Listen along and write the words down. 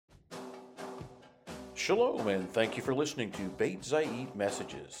Shalom, and thank you for listening to Beit Zayit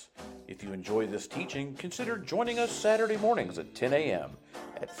Messages. If you enjoy this teaching, consider joining us Saturday mornings at 10 a.m.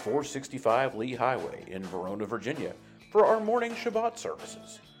 at 465 Lee Highway in Verona, Virginia for our morning Shabbat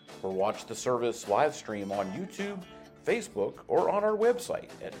services. Or watch the service live stream on YouTube, Facebook, or on our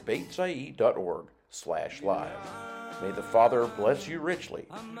website at beitzayit.org/live. May the Father bless you richly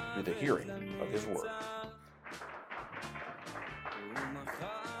through the hearing of His Word.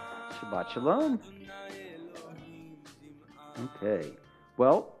 Shabbat Shalom. Okay.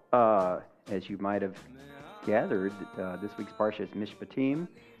 Well, as you might have gathered, this week's Parsha is Mishpatim.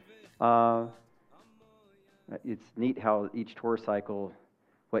 It's neat how each Torah cycle,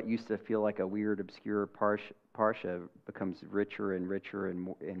 what used to feel like a weird, obscure Parsha becomes richer and richer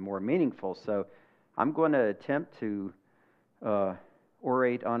and more meaningful. So I'm going to attempt to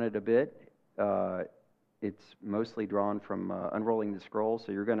orate on it a bit. It's mostly drawn from Unrolling the Scroll,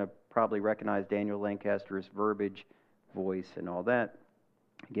 so you're going to probably recognize Daniel Lancaster's verbiage, voice, and all that.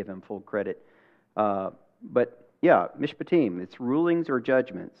 Give him full credit. But yeah, Mishpatim, it's rulings or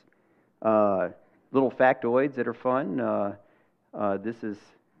judgments. Little factoids that are fun. This is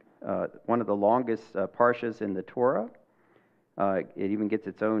one of the longest parshas in the Torah. It even gets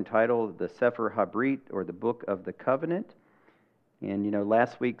its own title, the Sefer Habrit, or the Book of the Covenant. And, you know,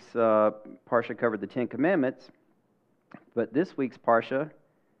 last week's Parsha covered the Ten Commandments, but this week's Parsha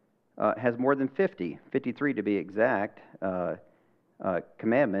has more than 53 to be exact,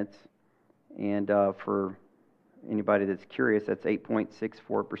 commandments. And for anybody that's curious, that's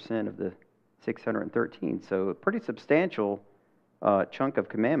 8.64% of the 613. So a pretty substantial chunk of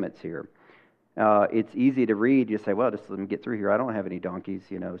commandments here. It's easy to read. You say, well, just let me get through here. I don't have any donkeys,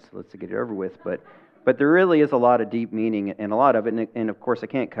 you know, so let's get it over with. But there really is a lot of deep meaning in a lot of it, and of course I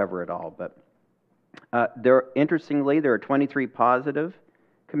can't cover it all. But interestingly, there are 23 positive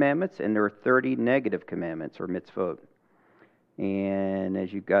commandments, and there are 30 negative commandments, or mitzvot. And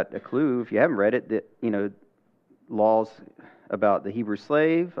as you've got a clue, if you haven't read it, that, you know, laws about the Hebrew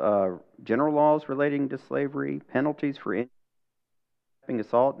slave, general laws relating to slavery, penalties for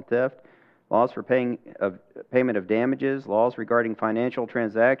assault and theft, laws for payment of damages, laws regarding financial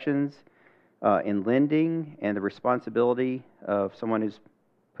transactions, in lending, and the responsibility of someone who's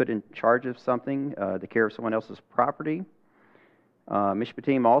put in charge of something, the care of someone else's property.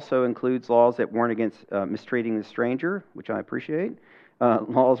 Mishpatim also includes laws that warn against mistreating the stranger, which I appreciate.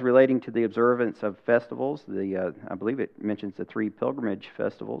 Laws relating to the observance of festivals. I believe it mentions the 3 pilgrimage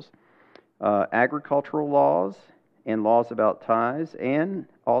festivals. Agricultural laws and laws about tithes, and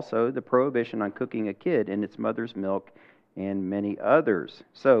also the prohibition on cooking a kid in its mother's milk, and many others.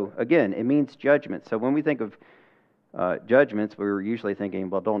 So again, it means judgment. So when we think of judgments, we're usually thinking,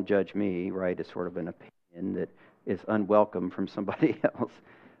 well, don't judge me, right? It's sort of an opinion that is unwelcome from somebody else.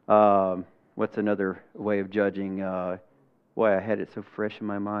 What's another way of judging? Boy, I had it so fresh in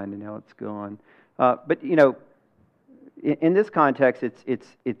my mind, and now it's gone. But you know, in this context,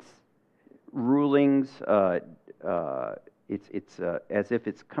 it's rulings. It's as if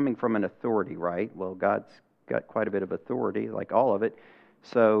it's coming from an authority, right? Well, God's got quite a bit of authority, like all of it.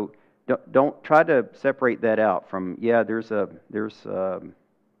 So don't try to separate that out from, yeah, there's a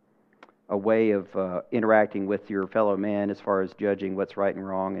way of interacting with your fellow man as far as judging what's right and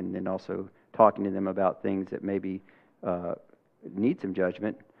wrong, and then also talking to them about things that maybe need some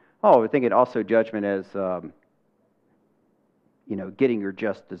judgment. Oh, I think it also judgment as, you know, getting your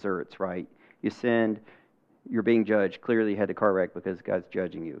just deserts, right? You sinned, you're being judged. Clearly you had the car wreck because God's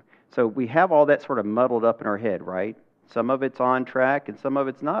judging you. So we have all that sort of muddled up in our head, right? Some of it's on track and some of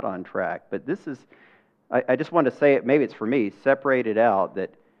it's not on track. But this is, I just want to say it, maybe it's for me, separate it out,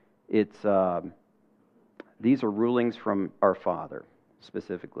 that it's, these are rulings from our Father,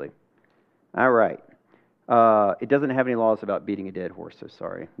 specifically. All right. It doesn't have any laws about beating a dead horse, so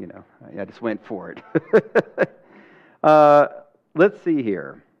sorry. You know, I just went for it. Let's see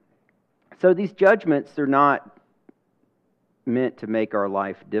here. So these judgments, they're not meant to make our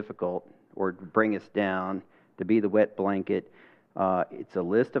life difficult or bring us down, to be the wet blanket. It's a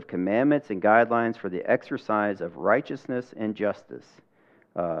list of commandments and guidelines for the exercise of righteousness and justice.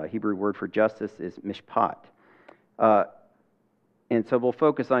 Hebrew word for justice is mishpat. And so we'll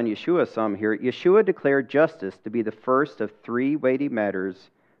focus on Yeshua some here. Yeshua declared justice to be the first of 3 weighty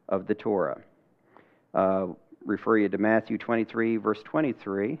matters of the Torah. Refer you to Matthew 23, verse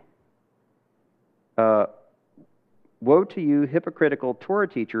 23. Woe to you, hypocritical Torah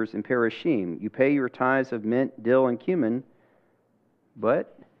teachers in Parashim! You pay your tithes of mint, dill, and cumin,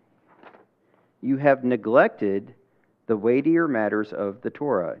 but you have neglected the weightier matters of the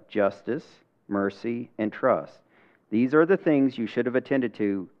Torah, justice, mercy, and trust. These are the things you should have attended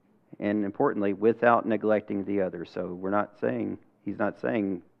to and importantly, without neglecting the other. So he's not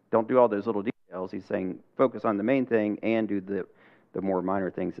saying don't do all those little details. He's saying focus on the main thing and do the more minor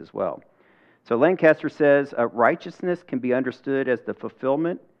things as well. So Lancaster says, righteousness can be understood as the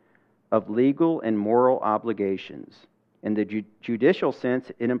fulfillment of legal and moral obligations. In the judicial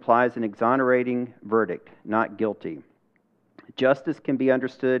sense, it implies an exonerating verdict, not guilty. Justice can be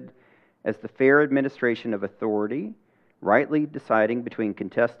understood as the fair administration of authority, rightly deciding between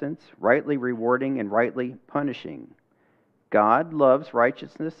contestants, rightly rewarding and rightly punishing. God loves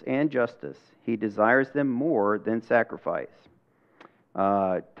righteousness and justice. He desires them more than sacrifice.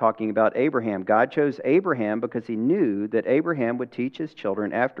 Talking about Abraham, God chose Abraham because he knew that Abraham would teach his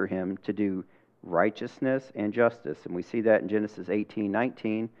children after him to do righteousness and justice. And we see that in Genesis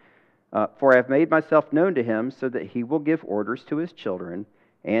 18:19. For I have made myself known to him so that he will give orders to his children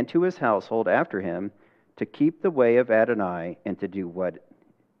and to his household after him to keep the way of Adonai and to do what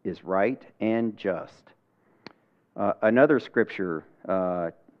is right and just. Another scripture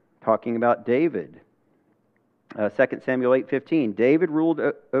talking about David. 2 Samuel 8:15. David ruled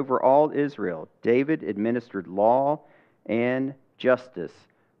over all Israel. David administered law and justice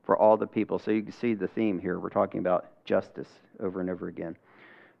for all the people. So you can see the theme here. We're talking about justice over and over again.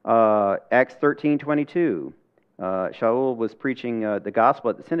 Acts 13:22. Shaul was preaching the gospel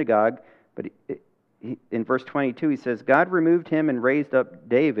at the synagogue, but in verse 22 he says, God removed him and raised up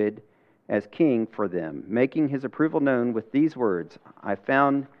David as king for them, making his approval known with these words, I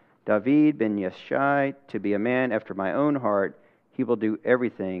found David ben Yeshai to be a man after my own heart. He will do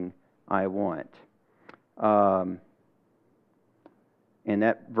everything I want. And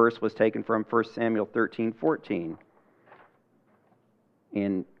that verse was taken from 1 Samuel 13:14.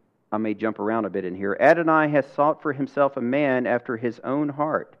 And I may jump around a bit in here. Adonai has sought for himself a man after his own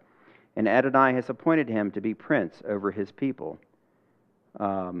heart, and Adonai has appointed him to be prince over his people.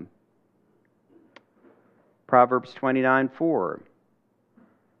 Proverbs 29:4.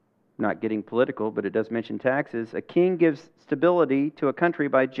 Not getting political, but it does mention taxes. A king gives stability to a country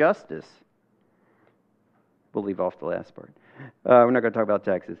by justice. We'll leave off the last part. We're not going to talk about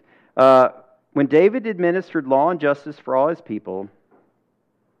taxes. When David administered law and justice for all his people,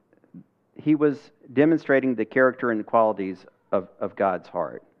 he was demonstrating the character and qualities of God's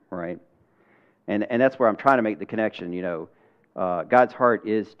heart, right? And that's where I'm trying to make the connection. God's heart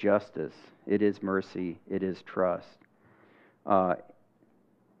is justice. It is mercy. It is trust.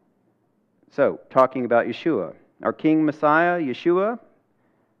 So, talking about Yeshua. Our King Messiah, Yeshua,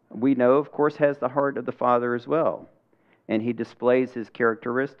 we know, of course, has the heart of the Father as well. And he displays his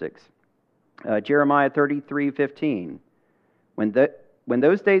characteristics. Jeremiah 33:15. When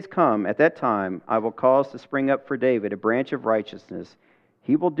those days come, at that time, I will cause to spring up for David a branch of righteousness.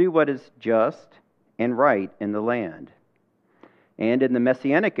 He will do what is just and right in the land. And in the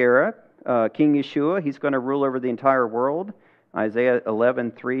Messianic era, King Yeshua, he's going to rule over the entire world. Isaiah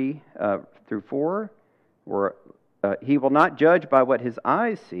 11:3 through 4, where he will not judge by what his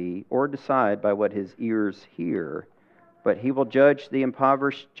eyes see or decide by what his ears hear, but he will judge the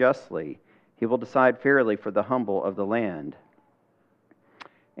impoverished justly. He will decide fairly for the humble of the land.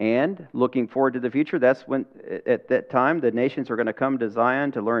 And looking forward to the future, that's when, at that time, the nations are going to come to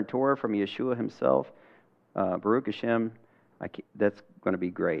Zion to learn Torah from Yeshua himself. Baruch Hashem, that's going to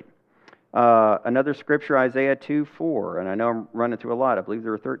be great. Another scripture, Isaiah 2:4, and I know I'm running through a lot. I believe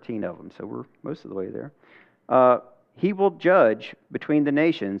there are 13 of them, so we're most of the way there. He will judge between the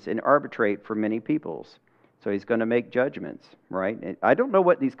nations and arbitrate for many peoples. So he's going to make judgments, right? And I don't know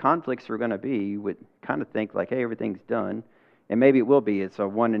what these conflicts are going to be. You would kind of think like, hey, everything's done. And maybe it will be. It's a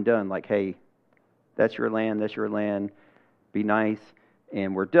one and done, like, hey, that's your land, be nice,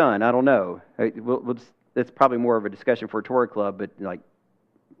 and we're done. I don't know. That's probably more of a discussion for a Torah club, but like,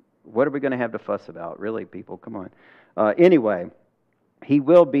 what are we going to have to fuss about? Really, people, come on. Anyway, he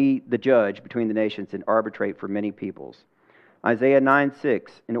will be the judge between the nations and arbitrate for many peoples. Isaiah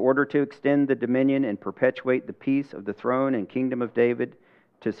 9:6, in order to extend the dominion and perpetuate the peace of the throne and kingdom of David,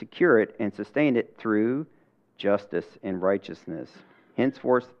 to secure it and sustain it through justice and righteousness.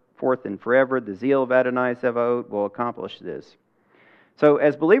 Henceforth and forever, the zeal of Adonai Zevaot will accomplish this. So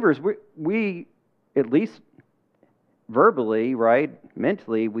as believers, we at least verbally, right,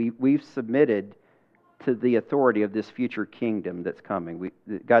 mentally, we've submitted to the authority of this future kingdom that's coming.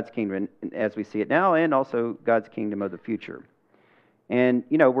 God's kingdom as we see it now, and also God's kingdom of the future. And,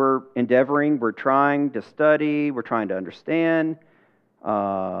 we're endeavoring, we're trying to study, we're trying to understand,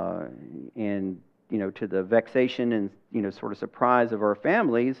 and, to the vexation and, sort of surprise of our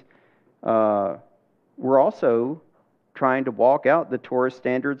families, we're also trying to walk out the Torah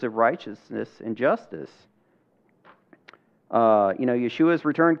standards of righteousness and justice. Yeshua's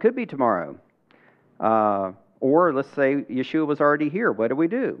return could be tomorrow. Or let's say Yeshua was already here. What do we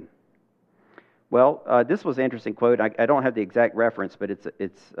do? Well, this was an interesting quote. I don't have the exact reference, but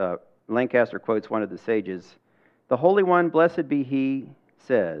it's Lancaster quotes one of the sages. The Holy One, blessed be He,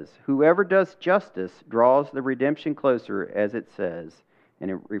 says, whoever does justice draws the redemption closer, as it says,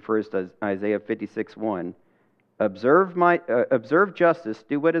 and it refers to Isaiah 56:1. Observe justice,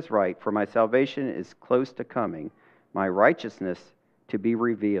 do what is right, for my salvation is close to coming, my righteousness to be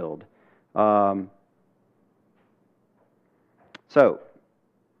revealed. Talking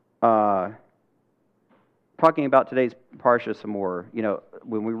about today's parsha some more,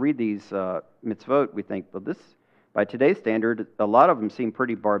 when we read these mitzvot, we think, well, this, by today's standard, a lot of them seem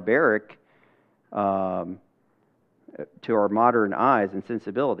pretty barbaric to our modern eyes and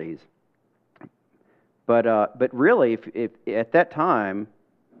sensibilities. But really, if at that time,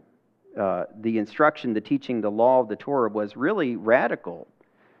 the instruction, the teaching, the law of the Torah was really radical.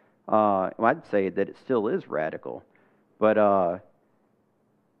 I'd say that it still is radical. But,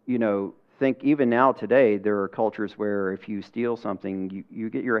 think even now today, there are cultures where if you steal something, you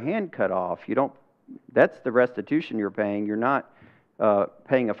get your hand cut off. That's the restitution you're paying. You're not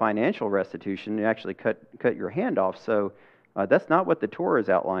paying a financial restitution. You actually cut your hand off. So that's not what the Torah is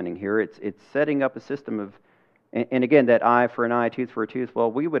outlining here. It's setting up a system of, and again, that eye for an eye, tooth for a tooth.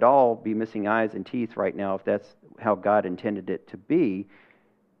 Well, we would all be missing eyes and teeth right now if that's how God intended it to be.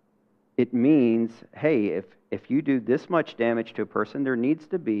 It means, hey, if you do this much damage to a person, there needs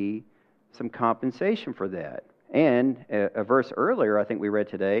to be some compensation for that. And a verse earlier, I think we read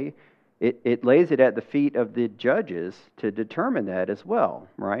today, it lays it at the feet of the judges to determine that as well,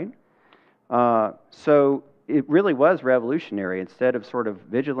 right? So it really was revolutionary. Instead of sort of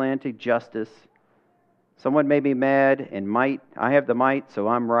vigilante justice, someone may be mad and might. I have the might, so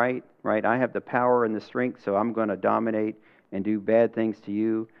I'm right? I have the power and the strength, so I'm going to dominate and do bad things to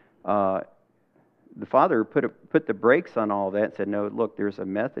you. The Father put the brakes on all that and said, no, look, there's a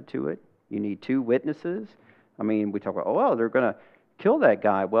method to it. You need 2 witnesses. We talk about, they're going to kill that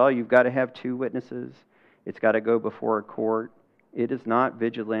guy. Well, you've got to have 2 witnesses. It's got to go before a court. It is not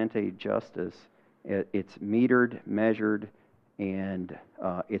vigilante justice. It's metered, measured, and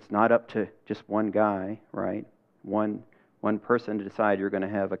it's not up to just one guy, right? One person to decide. You're going to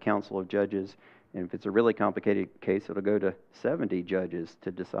have a council of judges, and if it's a really complicated case, it'll go to 70 judges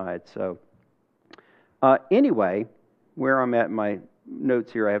to decide. So anyway, where I'm at in my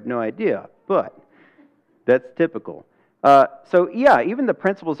notes here, I have no idea, but that's typical. Even the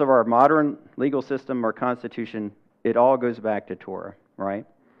principles of our modern legal system, our Constitution, it all goes back to Torah, right?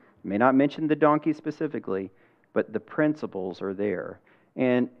 May not mention the donkey specifically, but the principles are there.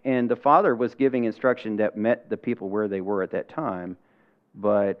 And the Father was giving instruction that met the people where they were at that time,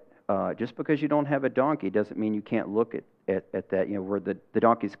 but just because you don't have a donkey doesn't mean you can't look at that, where the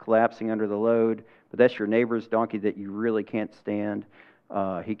donkey's collapsing under the load, but that's your neighbor's donkey that you really can't stand.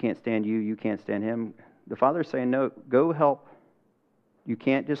 He can't stand you, you can't stand him. The Father's saying, no, go help. You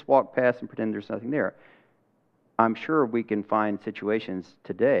can't just walk past and pretend there's nothing there. I'm sure we can find situations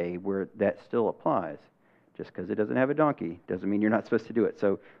today where that still applies. Just because it doesn't have a donkey doesn't mean you're not supposed to do it.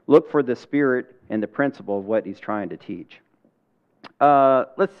 So look for the spirit and the principle of what He's trying to teach.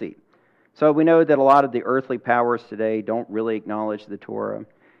 Let's see. So we know that a lot of the earthly powers today don't really acknowledge the Torah,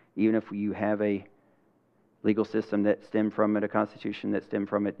 even if you have a legal system that stemmed from it, a constitution that stemmed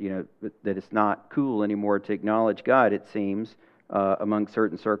from it, that it's not cool anymore to acknowledge God, it seems, among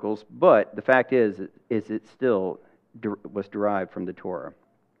certain circles. But the fact is it still was derived from the Torah.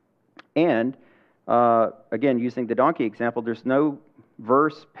 And, again, using the donkey example, there's no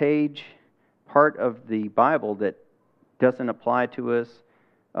verse, page, part of the Bible that doesn't apply to us,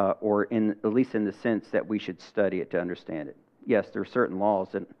 or at least in the sense that we should study it to understand it. Yes, there are certain laws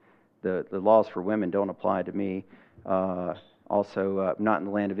that the laws for women don't apply to me. Also, not in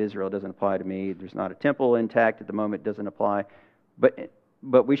the land of Israel doesn't apply to me. There's not a temple intact at the moment, doesn't apply.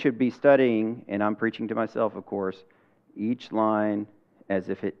 But we should be studying, and I'm preaching to myself, of course, each line as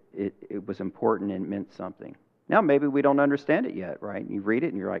if it was important and meant something. Now, maybe we don't understand it yet, right? You read it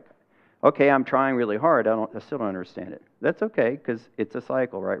and you're like, okay, I'm trying really hard. I still don't understand it. That's okay, because it's a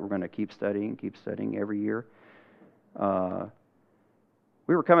cycle, right? We're going to keep studying every year.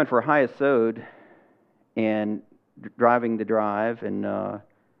 We were coming for High Sod and driving the drive, and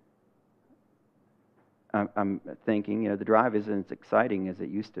I'm thinking, the drive isn't as exciting as it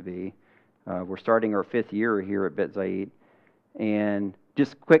used to be. We're starting our 5th year here at Bet Zayit, and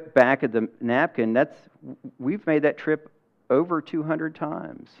just quick back of the napkin, we've made that trip over 200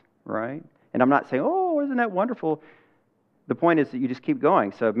 times, right? And I'm not saying, oh, isn't that wonderful? the point is that you just keep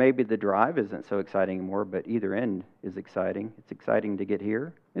going. So maybe the drive isn't so exciting anymore, but either end is exciting. It's exciting to get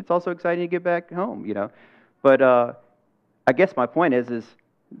here. It's also exciting to get back home, But I guess my point is,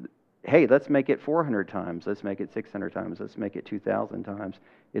 hey, let's make it 400 times. Let's make it 600 times. Let's make it 2,000 times.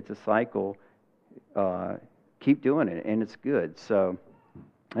 It's a cycle. Keep doing it, and it's good. So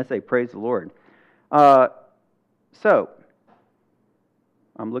I say praise the Lord. So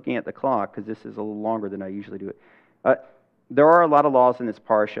I'm looking at the clock because this is a little longer than I usually do it. There are a lot of laws in this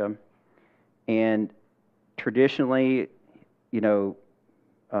parsha, and traditionally,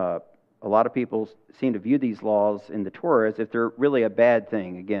 a lot of people seem to view these laws in the Torah as if they're really a bad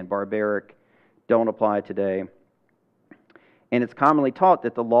thing. Again, barbaric, don't apply today. And it's commonly taught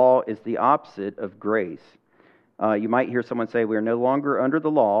that the law is the opposite of grace. You might hear someone say, we are no longer under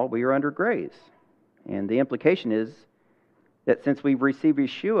the law, we are under grace. And the implication is that since we've received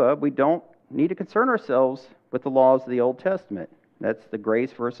Yeshua, we don't need to concern ourselves with the laws of the Old Testament. That's the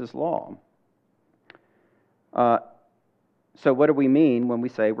grace versus law. So what do we mean when we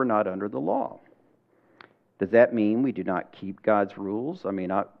say we're not under the law? Does that mean we do not keep God's rules? I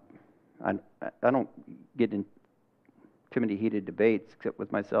mean, I don't get in too many heated debates, except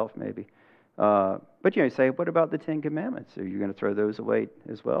with myself maybe. But you say, what about the Ten Commandments? Are you going to throw those away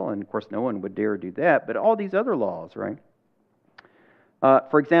as well? And of course, no one would dare do that. But all these other laws, right?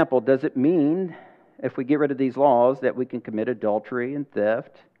 For example, does it mean if we get rid of these laws that we can commit adultery and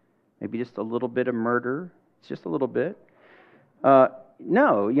theft, maybe just a little bit of murder? It's just a little bit.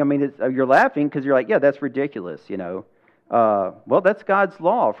 No, I mean, you're laughing because you're like, yeah, that's ridiculous, Well, that's God's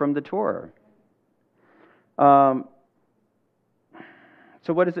law from the Torah.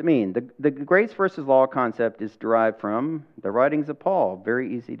 So what does it mean? The grace versus law concept is derived from the writings of Paul.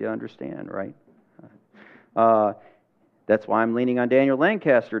 Very easy to understand, right? That's why I'm leaning on Daniel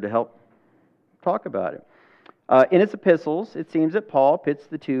Lancaster to help talk about it. In his epistles, it seems that Paul pits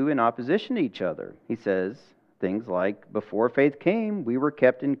the two in opposition to each other. He says things like, before faith came, we were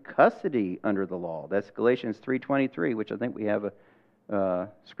kept in custody under the law. That's Galatians 3:23, which I think we have a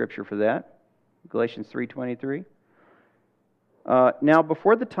scripture for that. Galatians 3:23. Now,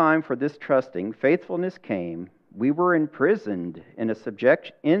 before the time for this trusting, faithfulness came, we were imprisoned in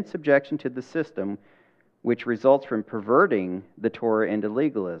subjection to the system which results from perverting the Torah into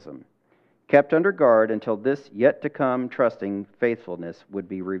legalism, kept under guard until this yet to come trusting faithfulness would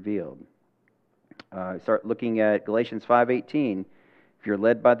be revealed. Start looking at Galatians 5:18. If you're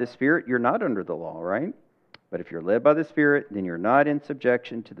led by the Spirit, you're not under the law, right? But if you're led by the Spirit, then you're not in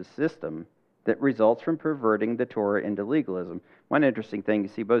subjection to the system that results from perverting the Torah into legalism. One interesting thing, you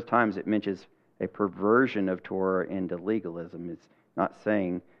see both times it mentions a perversion of Torah into legalism. It's not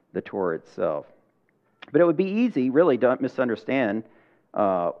saying the Torah itself. But it would be easy, really, don't misunderstand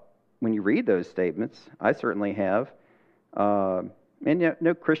when you read those statements. I certainly have. And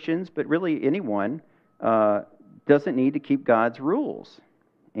no Christians, but really anyone, doesn't need to keep God's rules.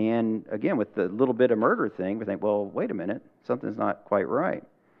 And again, with the little bit of murder thing, we think, well, wait a minute, something's not quite right.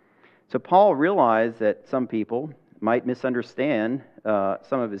 So Paul realized that some people might misunderstand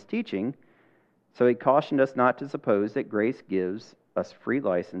some of his teaching, so he cautioned us not to suppose that grace gives us free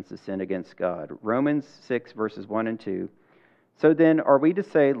license to sin against God. Romans 6, verses 1 and 2. So then, are we to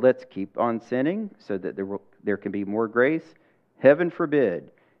say, let's keep on sinning so that there can be more grace? Heaven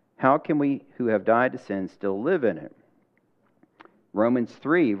forbid. How can we who have died to sin still live in it? Romans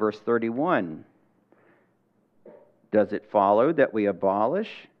 3, verse 31. Does it follow that we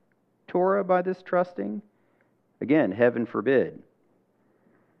abolish Torah by this trusting? Again, heaven forbid.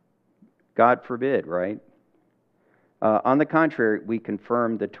 God forbid, right? On the contrary, we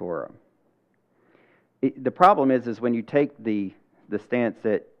confirm the Torah. The problem is when you take the stance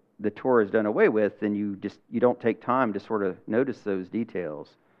that the Torah is done away with, then you don't take time to sort of notice those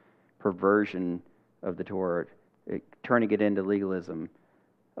details. Perversion of the Torah, turning it into legalism.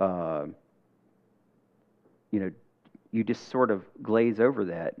 You just sort of glaze over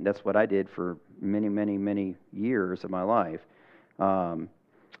that. And that's what I did for many, many, many years of my life.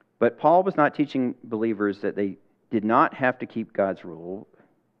 But Paul was not teaching believers that they did not have to keep God's rule.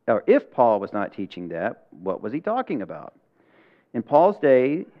 Or if Paul was not teaching that, what was he talking about? In Paul's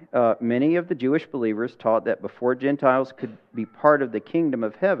day, many of the Jewish believers taught that before Gentiles could be part of the kingdom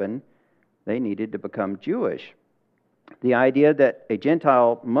of heaven, they needed to become Jewish. The idea that a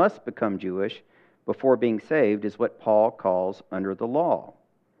Gentile must become Jewish before being saved is what Paul calls under the law.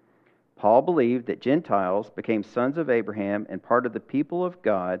 Paul believed that Gentiles became sons of Abraham and part of the people of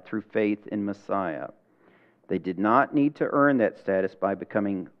God through faith in Messiah. They did not need to earn that status by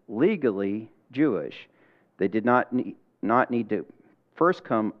becoming legally Jewish. They did not need to first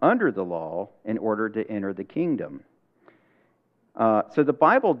come under the law in order to enter the kingdom. So the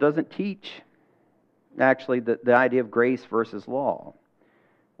Bible doesn't teach, actually, the idea of grace versus law.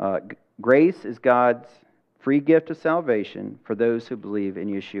 Grace is God's free gift of salvation for those who believe in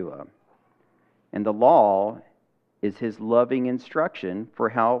Yeshua. And the law is His loving instruction for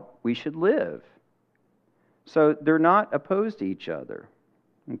how we should live. So they're not opposed to each other.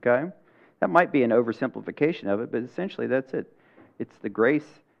 Okay? That might be an oversimplification of it, but essentially that's it. It's the grace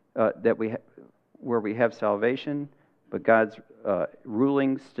that where we have salvation, but God's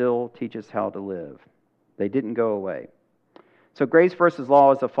rulings still teach us how to live. They didn't go away. So grace versus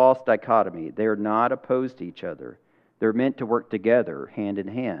law is a false dichotomy. They are not opposed to each other. They're meant to work together, hand in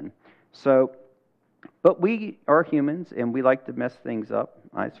hand. So, but we are humans, and we like to mess things up.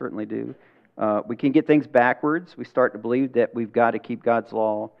 I certainly do. We can get things backwards. We start to believe that we've got to keep God's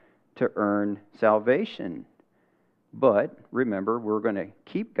law to earn salvation. But remember, we're going to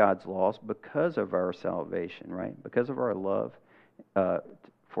keep God's laws because of our salvation, right? Because of our love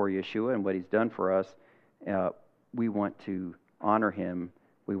for Yeshua and what He's done for us. We want to honor Him.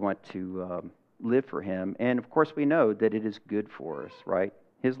 We want to live for Him. And of course, we know that it is good for us, right?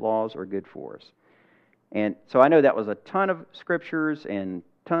 His laws are good for us. And so I know that was a ton of scriptures and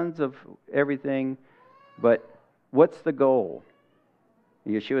tons of everything, but what's the goal?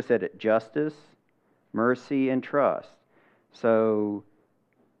 Yeshua said it: justice, mercy, and trust. So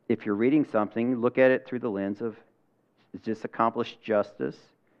if you're reading something, look at it through the lens of, does this accomplish justice?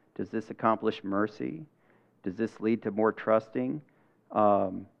 Does this accomplish mercy? Does this lead to more trusting?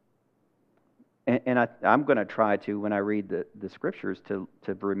 I'm going to try to, when I read the scriptures, to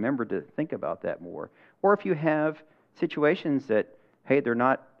remember to think about that more. Or if you have situations that, hey, they're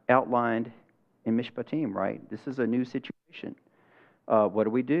not outlined in Mishpatim, right? This is a new situation. What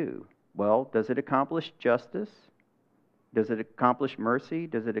do we do? Well, does it accomplish justice? Does it accomplish mercy?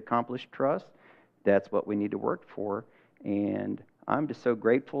 Does it accomplish trust? That's what we need to work for. And I'm just so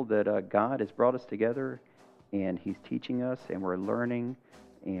grateful that God has brought us together, and He's teaching us, and we're learning,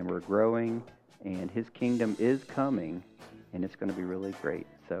 and we're growing, and His kingdom is coming, and it's going to be really great.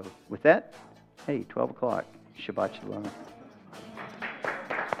 So with that, hey, 12 o'clock, Shabbat Shalom.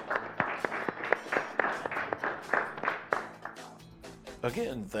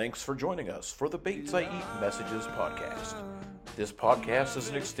 Again, thanks for joining us for the Beit Zayit Messages podcast. This podcast is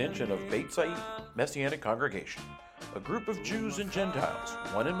an extension of Beit Zayit Messianic Congregation, a group of Jews and Gentiles,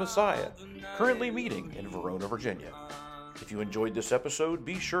 one in Messiah, currently meeting in Verona, Virginia. If you enjoyed this episode,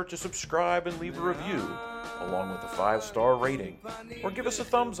 be sure to subscribe and leave a review, along with a 5-star rating, or give us a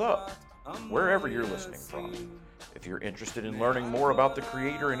thumbs up, wherever you're listening from. If you're interested in learning more about the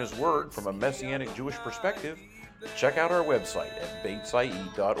Creator and His Word from a Messianic Jewish perspective, check out our website at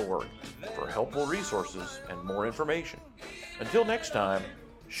beitzayit.org for helpful resources and more information. Until next time,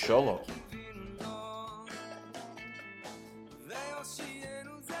 Shalom.